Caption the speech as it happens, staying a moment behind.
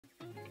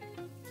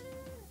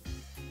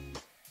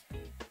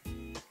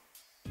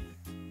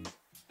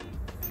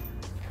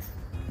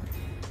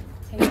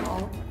Hey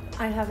all,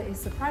 I have a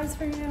surprise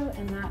for you,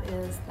 and that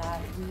is that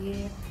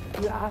you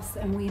asked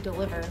and we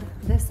delivered.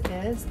 This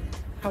is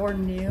our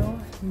new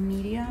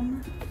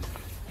medium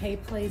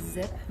HayPlay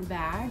Zip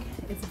bag.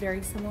 It's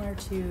very similar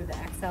to the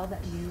XL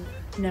that you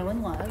know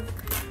and love,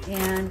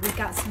 and we've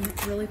got some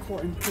really cool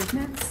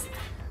improvements.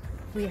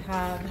 We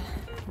have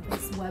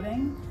this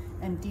webbing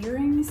and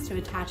D-rings to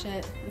attach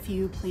it if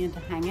you plan to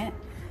hang it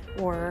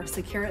or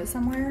secure it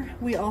somewhere.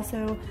 We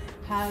also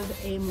have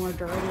a more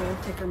durable,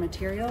 thicker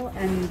material,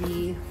 and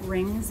the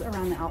rings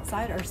around the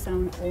outside are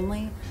sewn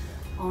only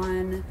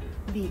on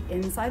the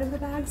inside of the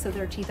bag, so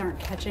their teeth aren't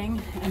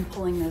catching and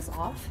pulling those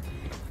off.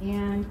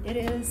 And it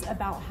is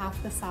about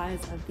half the size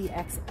of the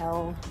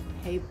XL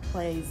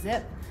HayPlay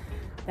Zip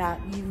that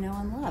you know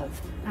and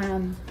love.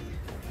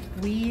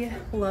 We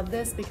love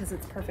this because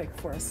it's perfect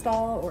for a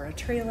stall or a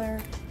trailer.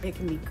 It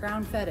can be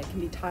ground fed, it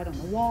can be tied on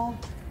the wall,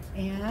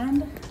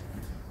 and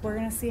we're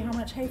gonna see how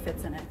much hay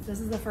fits in it. This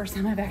is the first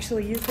time I've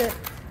actually used it.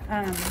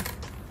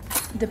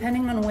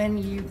 Depending on when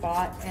you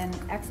bought an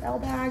XL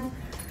bag,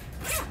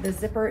 the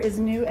zipper is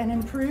new and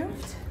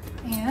improved,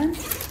 and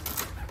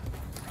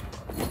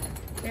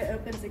it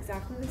opens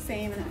exactly the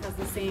same, and it has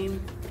the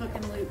same hook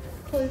and loop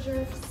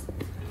closures.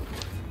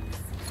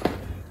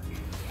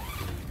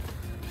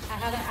 I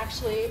haven't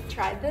actually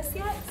tried this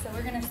yet, so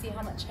we're gonna see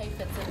how much hay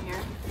fits in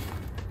here.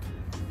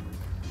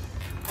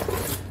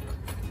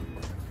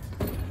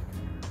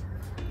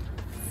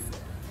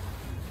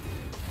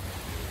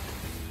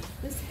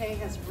 This hay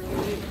has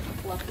really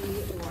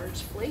fluffy,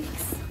 large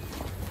flakes,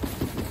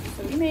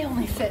 so we may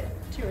only fit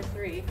 2 or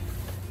 3.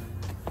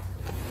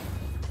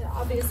 It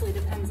obviously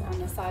depends on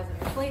the size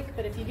of your flake,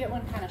 but if you get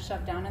one kind of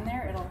shoved down in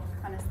there, it'll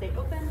kind of stay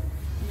open and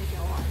make it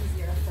a lot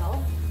easier to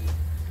fill.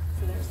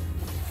 So there's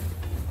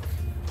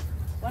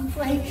 1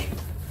 flake.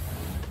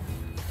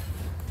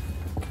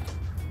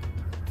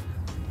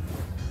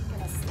 I'm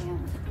gonna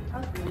stand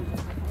up and put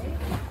the hay.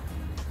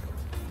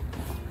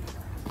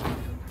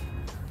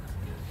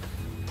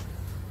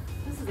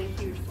 This is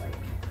a huge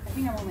flake. I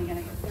think I'm only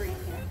gonna get 3 in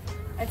here.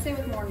 I'd say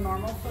with more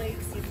normal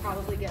flakes, you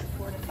probably get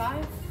 4 to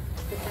 5,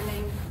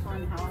 depending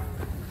on how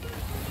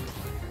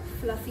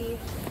fluffy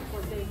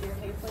or big your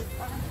hay flakes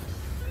are.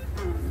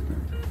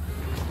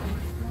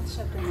 That's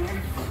shoved in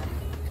there.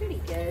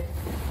 Pretty good.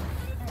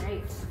 All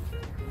right.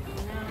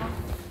 Now,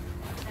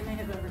 I may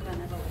have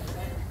overdone it a little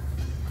bit.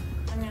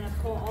 I'm gonna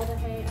pull all the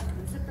hay out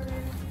of the zipper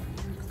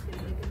and just give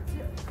it a good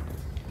zip.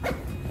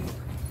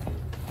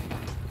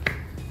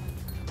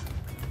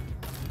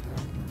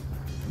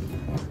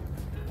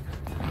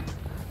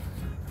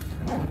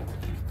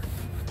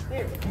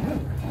 There we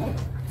go.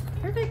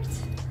 Perfect.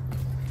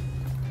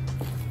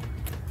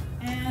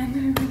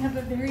 And we have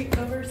a very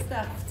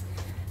overstuffed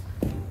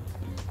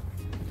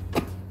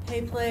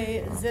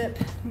HayPlay Zip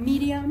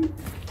Medium.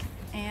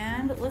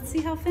 And let's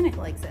see how Finnick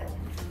likes it.